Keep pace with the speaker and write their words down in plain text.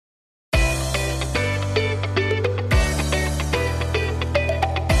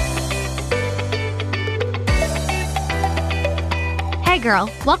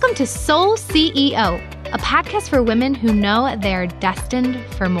girl. Welcome to Soul CEO, a podcast for women who know they're destined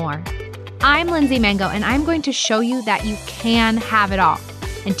for more. I'm Lindsay Mango, and I'm going to show you that you can have it all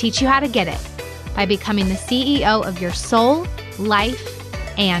and teach you how to get it by becoming the CEO of your soul, life,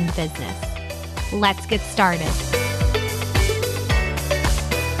 and business. Let's get started.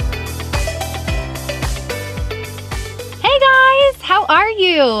 Hey guys, how are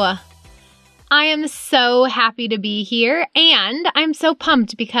you? I am so happy to be here, and I'm so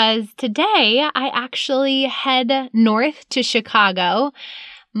pumped because today I actually head north to Chicago.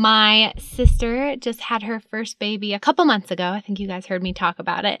 My sister just had her first baby a couple months ago. I think you guys heard me talk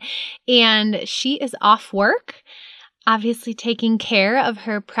about it. And she is off work, obviously taking care of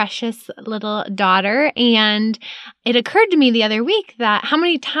her precious little daughter. And it occurred to me the other week that how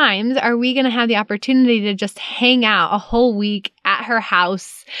many times are we going to have the opportunity to just hang out a whole week at her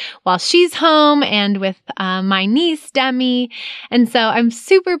house while she's home and with my niece, Demi. And so I'm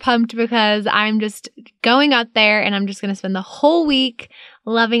super pumped because I'm just going out there and I'm just going to spend the whole week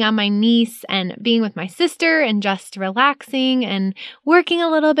loving on my niece and being with my sister and just relaxing and working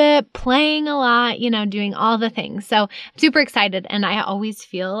a little bit, playing a lot, doing all the things. So I'm super excited, and I always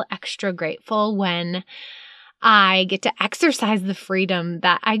feel extra grateful when I get to exercise the freedom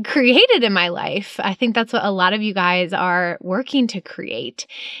that I created in my life. I think that's what a lot of you guys are working to create.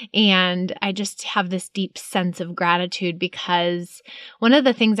 And I just have this deep sense of gratitude because one of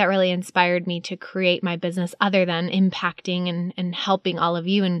the things that really inspired me to create my business, other than impacting and helping all of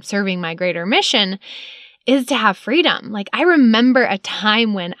you and serving my greater mission, is to have freedom. Like, I remember a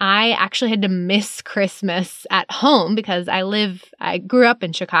time when I actually had to miss Christmas at home because I grew up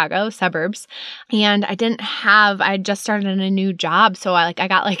in Chicago, suburbs, and I had just started a new job. So I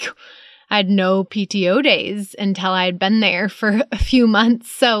had no PTO days until I had been there for a few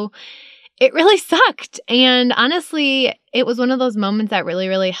months. So it really sucked. And honestly, it was one of those moments that really,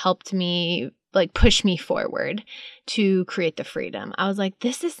 really helped me push me forward to create the freedom. I was like,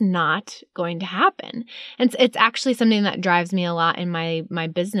 this is not going to happen. And it's actually something that drives me a lot in my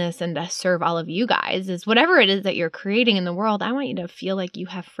business and to serve all of you guys is whatever it is that you're creating in the world, I want you to feel like you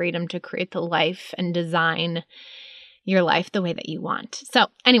have freedom to create the life and design your life the way that you want. So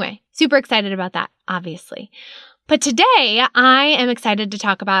anyway, super excited about that, obviously. But today, I am excited to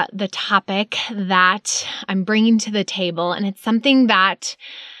talk about the topic that I'm bringing to the table, and it's something that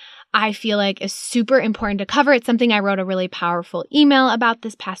I feel like is super important to cover. It's something I wrote a really powerful email about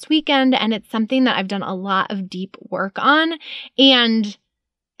this past weekend, and it's something that I've done a lot of deep work on, and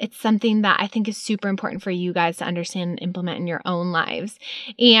it's something that I think is super important for you guys to understand and implement in your own lives.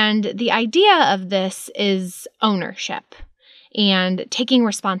 And the idea of this is ownership and taking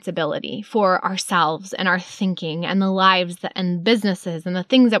responsibility for ourselves and our thinking and the lives and businesses and the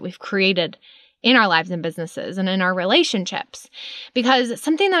things that we've created in our lives and businesses and in our relationships. Because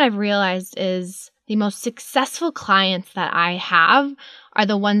something that I've realized is the most successful clients that I have are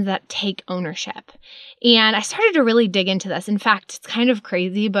the ones that take ownership. And I started to really dig into this. In fact, it's kind of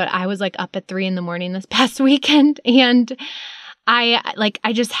crazy, but I was up at 3 a.m. this past weekend, and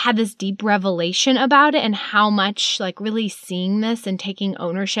I just had this deep revelation about it and how much really seeing this and taking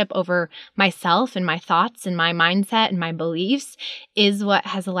ownership over myself and my thoughts and my mindset and my beliefs is what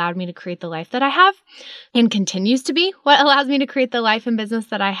has allowed me to create the life that I have and continues to be what allows me to create the life and business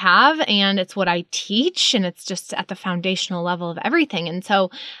that I have. And it's what I teach, and it's just at the foundational level of everything. And so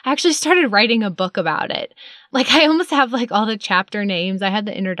I actually started writing a book about it. I almost have all the chapter names. I had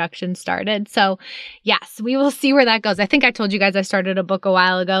the introduction started. So yes, we will see where that goes. I think I told you guys I started a book a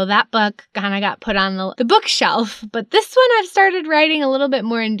while ago. That book kind of got put on the bookshelf, but this one I've started writing a little bit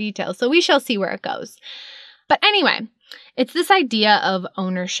more in detail. So we shall see where it goes. But anyway, it's this idea of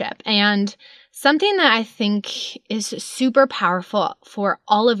ownership, and something that I think is super powerful for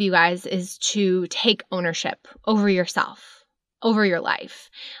all of you guys is to take ownership over yourself, over your life,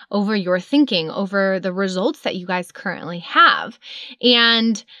 over your thinking, over the results that you guys currently have.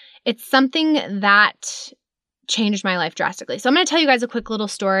 And it's something that changed my life drastically. So I'm going to tell you guys a quick little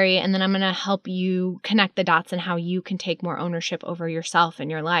story, and then I'm going to help you connect the dots and how you can take more ownership over yourself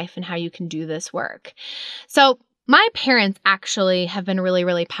and your life and how you can do this work. So my parents actually have been really,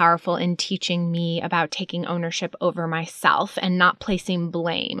 really powerful in teaching me about taking ownership over myself and not placing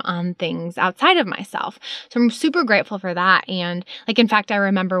blame on things outside of myself. So I'm super grateful for that. And in fact, I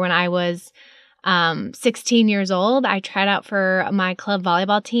remember when I was 16 years old, I tried out for my club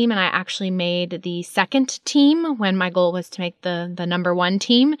volleyball team, and I actually made the second team when my goal was to make the number one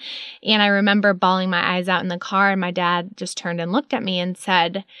team. And I remember bawling my eyes out in the car, and my dad just turned and looked at me and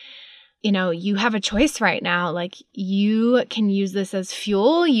said, you have a choice right now. You can use this as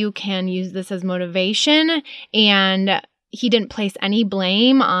fuel. You can use this as motivation, and he didn't place any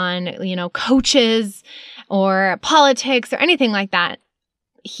blame on, coaches or politics or anything like that.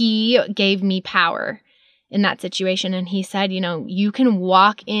 He gave me power in that situation. And he said, you can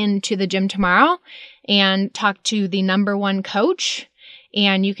walk into the gym tomorrow and talk to the number one coach,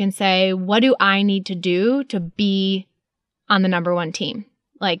 and you can say, what do I need to do to be on the number one team?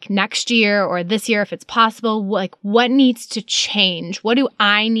 Like next year or this year, if it's possible, like what needs to change? What do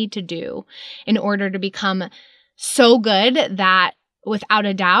I need to do in order to become so good that without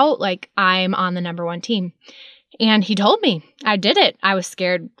a doubt, like I'm on the number one team? And he told me. I did it. I was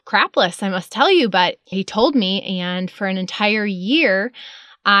scared crapless, I must tell you, but he told me. And for an entire year,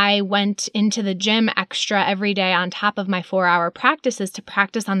 I went into the gym extra every day on top of my 4-hour practices to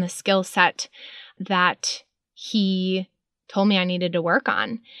practice on the skill set that he told me I needed to work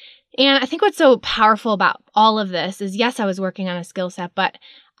on. And I think what's so powerful about all of this is, yes, I was working on a skill set, but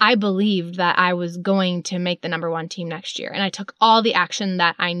I believed that I was going to make the number one team next year. And I took all the action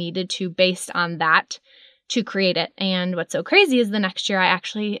that I needed to based on that to create it. And what's so crazy is the next year I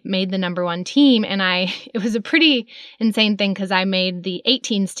actually made the number one team. And it was a pretty insane thing because I made the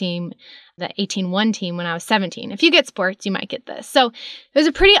 18s team, the 18-1 team when I was 17. If you get sports, you might get this. So it was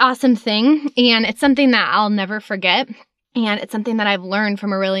a pretty awesome thing. And it's something that I'll never forget. And it's something that I've learned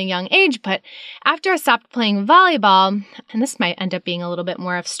from a really young age. But after I stopped playing volleyball, and this might end up being a little bit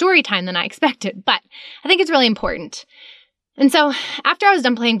more of story time than I expected, but I think it's really important. And so after I was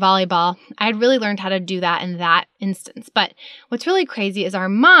done playing volleyball, I had really learned how to do that in that instance. But what's really crazy is our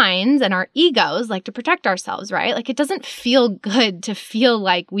minds and our egos like to protect ourselves, right? Like it doesn't feel good to feel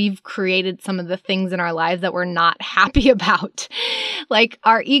like we've created some of the things in our lives that we're not happy about. Like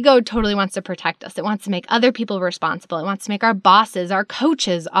our ego totally wants to protect us. It wants to make other people responsible. It wants to make our bosses, our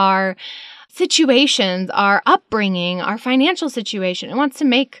coaches, our situations, our upbringing, our financial situation. It wants to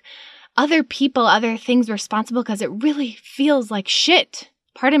make other people, other things responsible because it really feels like shit.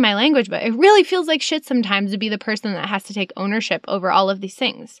 Pardon my language, but it really feels like shit sometimes to be the person that has to take ownership over all of these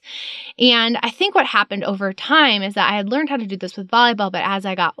things. And I think what happened over time is that I had learned how to do this with volleyball, but as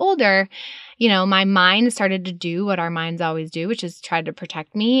I got older, my mind started to do what our minds always do, which is try to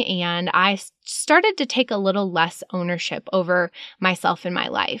protect me. And I started to take a little less ownership over myself and my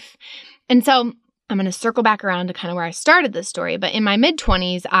life. And so I'm going to circle back around to kind of where I started this story, but in my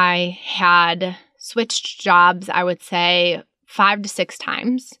mid-20s, I had switched jobs, I would say 5 to 6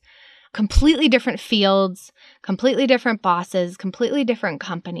 times, completely different fields, completely different bosses, completely different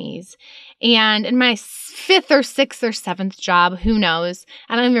companies. And in my 5th or 6th or 7th job, who knows?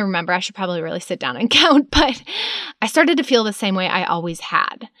 I don't even remember. I should probably really sit down and count, but I started to feel the same way I always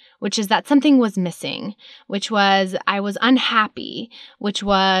had, which is that something was missing, which was I was unhappy, which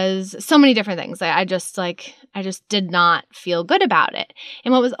was so many different things. I just did not feel good about it.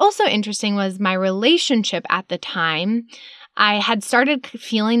 And what was also interesting was my relationship at the time. I had started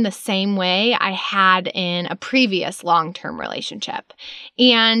feeling the same way I had in a previous long-term relationship.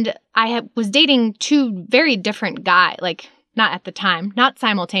 And I was dating 2 very different guys, like not at the time, not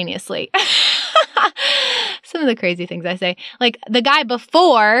simultaneously. Some of the crazy things I say. Like the guy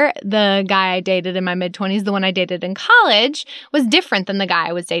before the guy I dated in my mid-20s, the one I dated in college, was different than the guy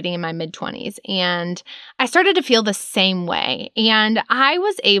I was dating in my mid-20s. And I started to feel the same way. And I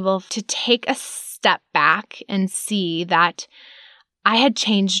was able to take a step back and see that I had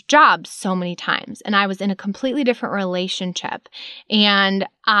changed jobs so many times and I was in a completely different relationship. And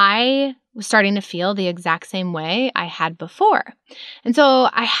I was starting to feel the exact same way I had before. And so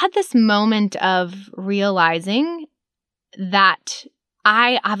I had this moment of realizing that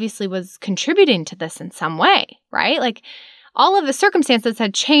I obviously was contributing to this in some way, right? Like all of the circumstances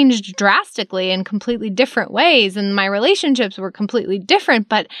had changed drastically in completely different ways, and my relationships were completely different,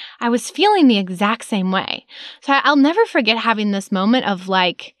 but I was feeling the exact same way. So I'll never forget having this moment of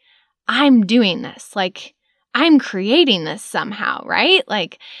like, I'm doing this, like I'm creating this somehow, right?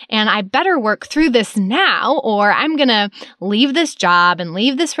 Like, and I better work through this now, or I'm going to leave this job and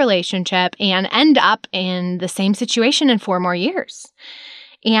leave this relationship and end up in the same situation in 4 more years.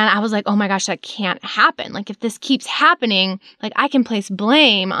 And I was like, oh my gosh, that can't happen. Like if this keeps happening, like I can place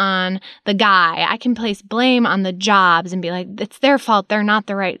blame on the guy. I can place blame on the jobs and be like, it's their fault. They're not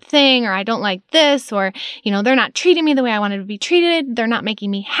the right thing. Or I don't like this. Or, they're not treating me the way I wanted to be treated. They're not making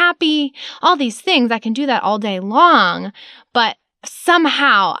me happy. All these things. I can do that all day long. But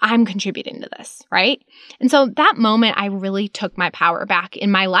somehow I'm contributing to this, right? And so that moment, I really took my power back in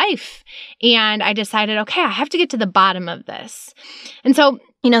my life. And I decided, okay, I have to get to the bottom of this. And so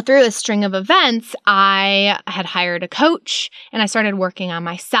through a string of events, I had hired a coach and I started working on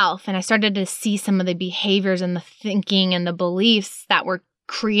myself and I started to see some of the behaviors and the thinking and the beliefs that were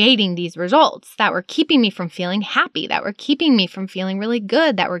creating these results that were keeping me from feeling happy, that were keeping me from feeling really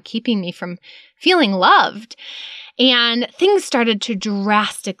good, that were keeping me from feeling loved. And things started to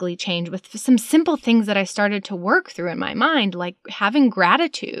drastically change with some simple things that I started to work through in my mind, like having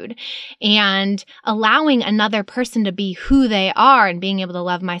gratitude and allowing another person to be who they are and being able to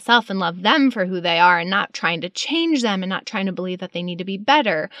love myself and love them for who they are and not trying to change them and not trying to believe that they need to be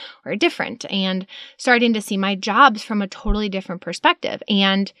better or different, and starting to see my jobs from a totally different perspective.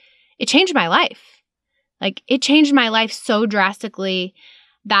 And it changed my life. Like, it changed my life so drastically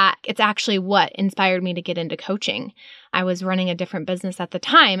that it's actually what inspired me to get into coaching. I was running a different business at the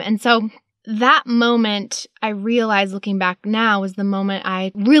time. And so that moment, I realized looking back now, was the moment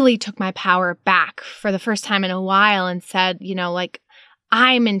I really took my power back for the first time in a while and said,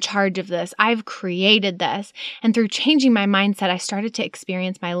 I'm in charge of this. I've created this. And through changing my mindset, I started to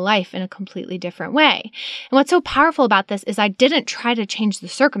experience my life in a completely different way. And what's so powerful about this is I didn't try to change the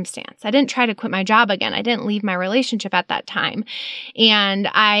circumstance. I didn't try to quit my job again. I didn't leave my relationship at that time. And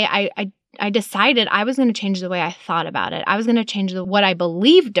I decided I was going to change the way I thought about it. I was going to change what I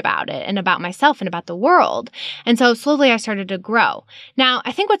believed about it and about myself and about the world. And so slowly I started to grow. Now,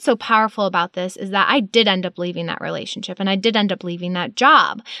 I think what's so powerful about this is that I did end up leaving that relationship and I did end up leaving that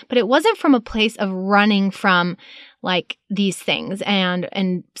job, but it wasn't from a place of running from these things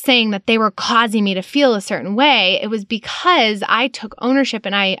and saying that they were causing me to feel a certain way. It was because I took ownership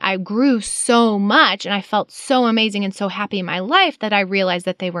and I grew so much and I felt so amazing and so happy in my life that I realized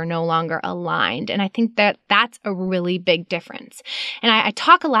that they were no longer aligned. And I think that that's a really big difference. And I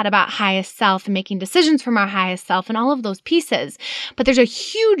talk a lot about highest self and making decisions from our highest self and all of those pieces. But there's a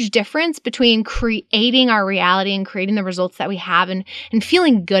huge difference between creating our reality and creating the results that we have and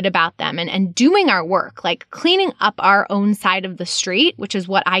feeling good about them and doing our work, like cleaning up our own side of the street, which is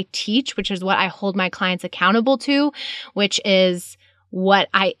what I teach, which is what I hold my clients accountable to, which is what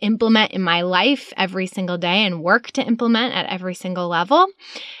I implement in my life every single day and work to implement at every single level.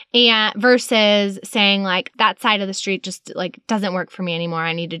 And versus saying that side of the street just doesn't work for me anymore.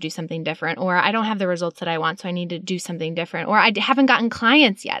 I need to do something different, or I don't have the results that I want, so I need to do something different, or I haven't gotten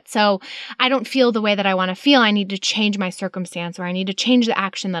clients yet, so I don't feel the way that I want to feel. I need to change my circumstance, or I need to change the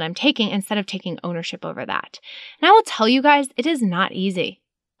action that I'm taking instead of taking ownership over that. And I will tell you guys, it is not easy.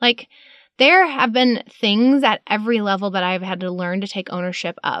 There have been things at every level that I've had to learn to take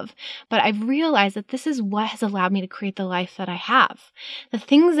ownership of, but I've realized that this is what has allowed me to create the life that I have. The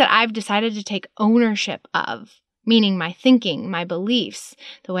things that I've decided to take ownership of, meaning my thinking, my beliefs,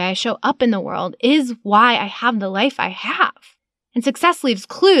 the way I show up in the world, is why I have the life I have. And success leaves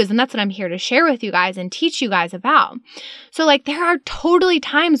clues, and that's what I'm here to share with you guys and teach you guys about. So there are totally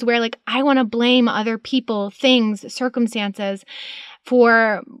times where I want to blame other people, things, circumstances,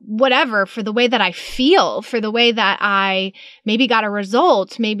 for whatever, for the way that I feel, for the way that I maybe got a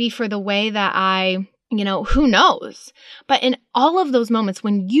result, maybe for the way that I, who knows? But in all of those moments,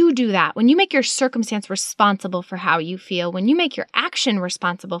 when you do that, when you make your circumstance responsible for how you feel, when you make your action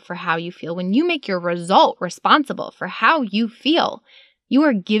responsible for how you feel, when you make your result responsible for how you feel, you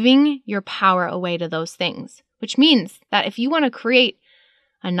are giving your power away to those things, which means that if you want to create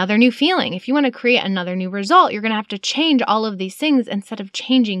another new feeling, if you want to create another new result, you're going to have to change all of these things instead of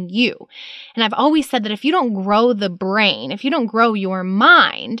changing you. And I've always said that if you don't grow the brain, if you don't grow your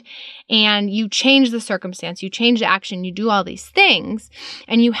mind, and you change the circumstance, you change the action, you do all these things,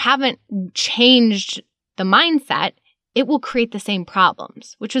 and you haven't changed the mindset, it will create the same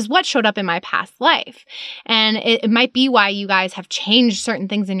problems, which is what showed up in my past life. And it might be why you guys have changed certain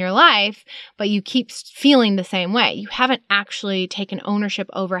things in your life, but you keep feeling the same way. You haven't actually taken ownership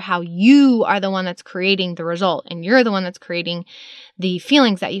over how you are the one that's creating the result, and you're the one that's creating the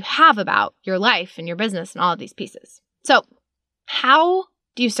feelings that you have about your life and your business and all of these pieces. So how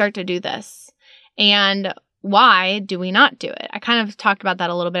do you start to do this? And why do we not do it? I kind of talked about that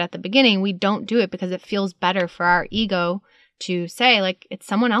a little bit at the beginning. We don't do it because it feels better for our ego to say, it's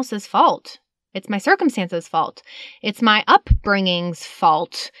someone else's fault. It's my circumstances' fault. It's my upbringing's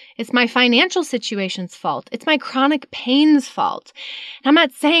fault. It's my financial situation's fault. It's my chronic pain's fault. And I'm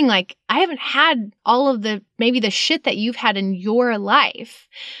not saying I haven't had all of maybe the shit that you've had in your life.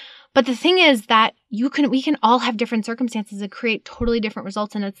 But the thing is that we can all have different circumstances that create totally different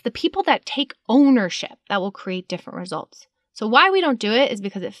results. And it's the people that take ownership that will create different results. So why we don't do it is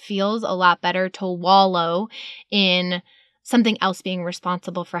because it feels a lot better to wallow in something else being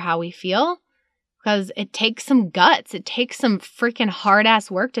responsible for how we feel. Because it takes some guts. It takes some freaking hard ass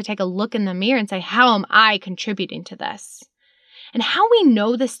work to take a look in the mirror and say, how am I contributing to this? And how we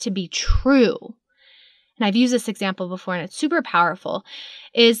know this to be true, and I've used this example before and it's super powerful,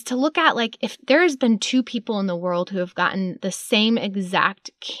 is to look at like if there's been two people in the world who have gotten the same exact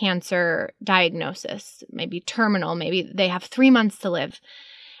cancer diagnosis, maybe terminal, maybe they have 3 months to live.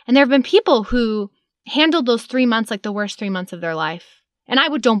 And there have been people who handled those 3 months like the worst 3 months of their life. And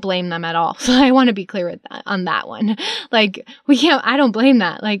don't blame them at all. So I want to be clear with that, on that one. Like I don't blame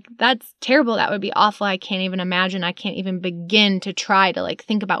that. Like that's terrible. That would be awful. I can't even imagine. I can't even begin to try to like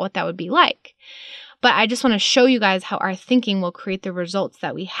think about what that would be like. But I just want to show you guys how our thinking will create the results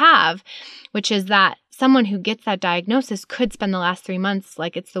that we have, which is that someone who gets that diagnosis could spend the last 3 months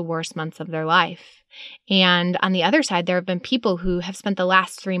like it's the worst months of their life. And on the other side, there have been people who have spent the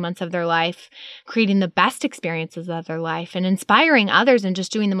last 3 months of their life creating the best experiences of their life and inspiring others and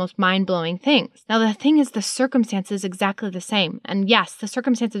just doing the most mind-blowing things. Now, the thing is, the circumstance is exactly the same. And yes, the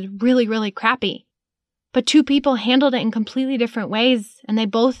circumstance is really, really crappy. But two people handled it in completely different ways, and they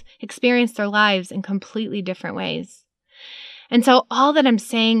both experienced their lives in completely different ways. And so all that I'm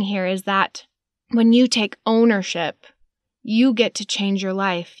saying here is that when you take ownership, you get to change your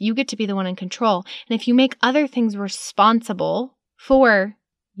life. You get to be the one in control. And if you make other things responsible for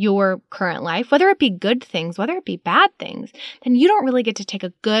your current life, whether it be good things, whether it be bad things, then you don't really get to take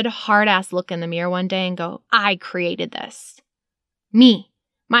a good hard-ass look in the mirror one day and go, I created this. Me,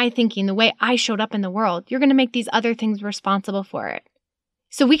 my thinking, the way I showed up in the world. You're going to make these other things responsible for it.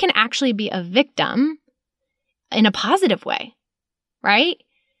 So we can actually be a victim in a positive way, right?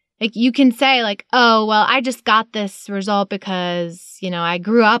 Like you can say like, oh, well, I just got this result because, I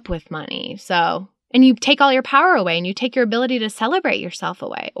grew up with money. So, and you take all your power away and you take your ability to celebrate yourself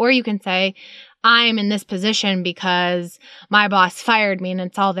away. Or you can say, I'm in this position because my boss fired me and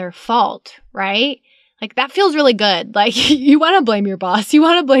it's all their fault, right? Like that feels really good. Like you want to blame your boss. You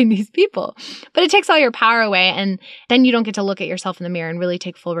want to blame these people, but it takes all your power away. And then you don't get to look at yourself in the mirror and really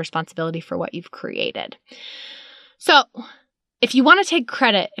take full responsibility for what you've created. So if you want to take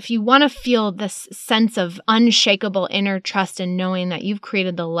credit, if you want to feel this sense of unshakable inner trust in knowing that you've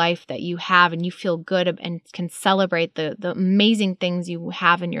created the life that you have and you feel good and can celebrate the amazing things you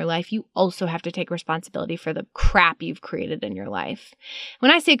have in your life, you also have to take responsibility for the crap you've created in your life.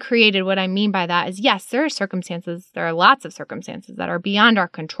 When I say created, what I mean by that is, yes, there are lots of circumstances that are beyond our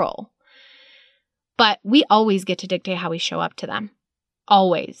control. But we always get to dictate how we show up to them.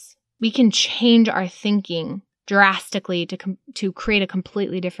 Always. We can change our thinking drastically to create a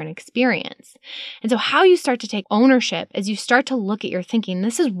completely different experience. And so how you start to take ownership as you start to look at your thinking,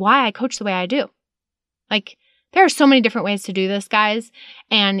 this is why I coach the way I do. Like there are so many different ways to do this, guys,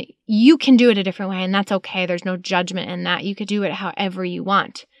 and you can do it a different way and that's okay. There's no judgment in that. You could do it however you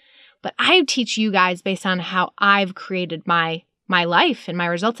want. But I teach you guys based on how I've created my life and my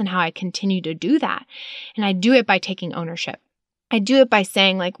results and how I continue to do that. And I do it by taking ownership. I do it by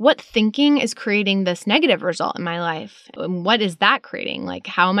saying, like, what thinking is creating this negative result in my life? And what is that creating? Like,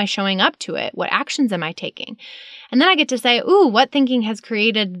 how am I showing up to it? What actions am I taking? And then I get to say, ooh, what thinking has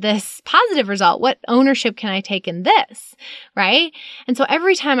created this positive result? What ownership can I take in this, right? And so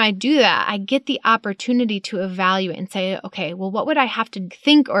every time I do that, I get the opportunity to evaluate and say, okay, well, what would I have to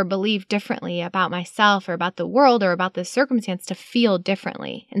think or believe differently about myself or about the world or about this circumstance to feel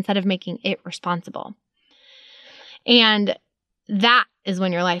differently instead of making it responsible? And that is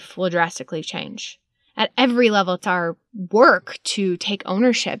when your life will drastically change. At every level, it's our work to take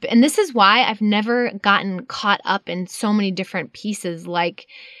ownership. And this is why I've never gotten caught up in so many different pieces, like,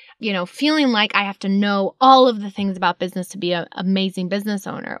 feeling like I have to know all of the things about business to be an amazing business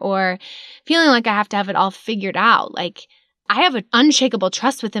owner, or feeling like I have to have it all figured out. Like, I have an unshakable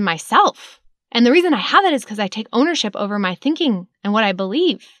trust within myself. And the reason I have that is because I take ownership over my thinking and what I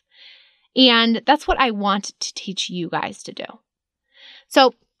believe. And that's what I want to teach you guys to do.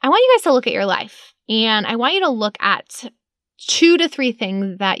 So I want you guys to look at your life, and I want you to look at 2 to 3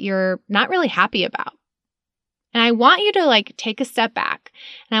 things that you're not really happy about. And I want you to take a step back,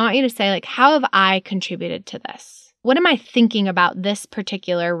 and I want you to say, how have I contributed to this? What am I thinking about this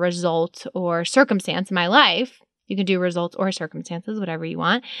particular result or circumstance in my life? You can do results or circumstances, whatever you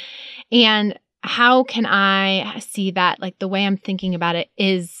want. And how can I see that the way I'm thinking about it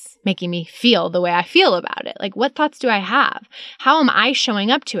is making me feel the way I feel about it? What thoughts do I have? How am I showing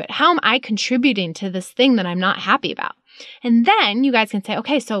up to it? How am I contributing to this thing that I'm not happy about? And then you guys can say,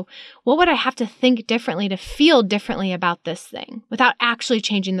 okay, so what would I have to think differently to feel differently about this thing without actually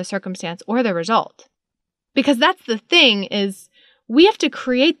changing the circumstance or the result? Because that's the thing, is we have to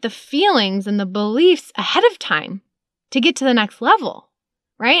create the feelings and the beliefs ahead of time to get to the next level.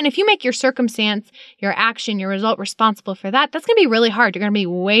 Right? And if you make your circumstance, your action, your result responsible for that, that's going to be really hard. You're going to be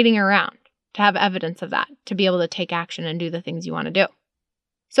waiting around to have evidence of that, to be able to take action and do the things you want to do.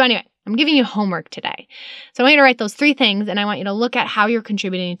 So anyway, I'm giving you homework today. So I want you to write those 3 things, and I want you to look at how you're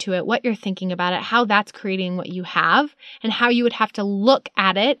contributing to it, what you're thinking about it, how that's creating what you have, and how you would have to look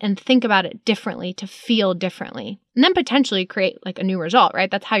at it and think about it differently to feel differently. And then potentially create like a new result,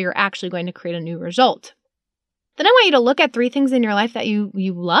 right? That's how you're actually going to create a new result. Then I want you to look at 3 things in your life that you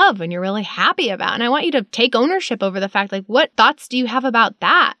love and you're really happy about. And I want you to take ownership over the fact, like, what thoughts do you have about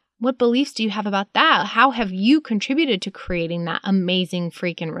that? What beliefs do you have about that? How have you contributed to creating that amazing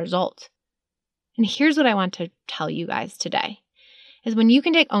freaking result? And here's what I want to tell you guys today, is when you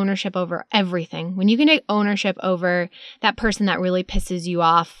can take ownership over everything, when you can take ownership over that person that really pisses you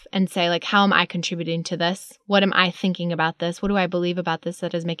off and say, like, how am I contributing to this? What am I thinking about this? What do I believe about this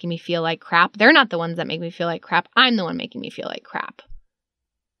that is making me feel like crap? They're not the ones that make me feel like crap. I'm the one making me feel like crap,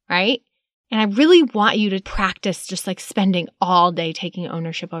 right? And I really want you to practice just like spending all day taking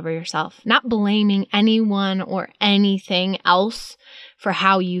ownership over yourself, not blaming anyone or anything else for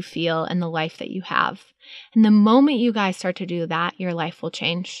how you feel and the life that you have. And the moment you guys start to do that, your life will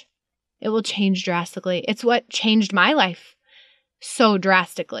change. It will change drastically. It's what changed my life so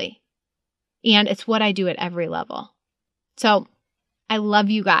drastically. And it's what I do at every level. So I love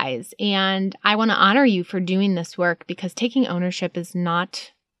you guys, and I want to honor you for doing this work, because taking ownership is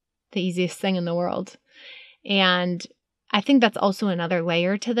not the easiest thing in the world. And I think that's also another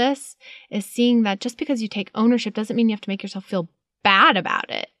layer to this, is seeing that just because you take ownership doesn't mean you have to make yourself feel bad about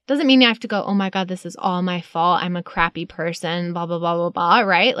it. Doesn't mean you have to go, oh my God, this is all my fault. I'm a crappy person, blah, blah, blah, blah, blah,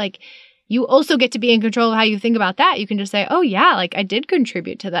 right? Like, you also get to be in control of how you think about that. You can just say, oh yeah, like I did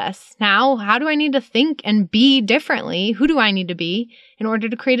contribute to this. Now, how do I need to think and be differently? Who do I need to be in order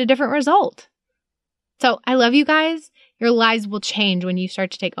to create a different result? So I love you guys. Your lives will change when you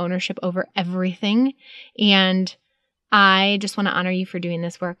start to take ownership over everything. And I just want to honor you for doing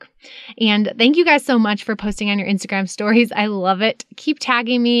this work. And thank you guys so much for posting on your Instagram stories. I love it. Keep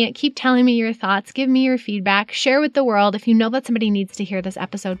tagging me. Keep telling me your thoughts. Give me your feedback. Share with the world. If you know that somebody needs to hear this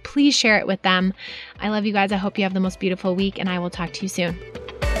episode, please share it with them. I love you guys. I hope you have the most beautiful week, and I will talk to you soon.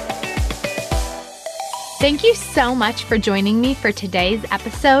 Thank you so much for joining me for today's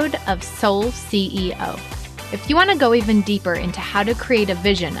episode of Soul CEO. If you want to go even deeper into how to create a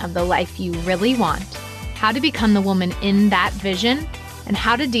vision of the life you really want, how to become the woman in that vision, and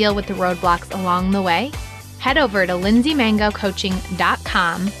how to deal with the roadblocks along the way, head over to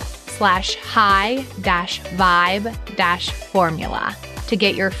lindsaymangocoaching.com/high-vibe-formula to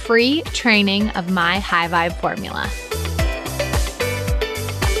get your free training of my high vibe formula.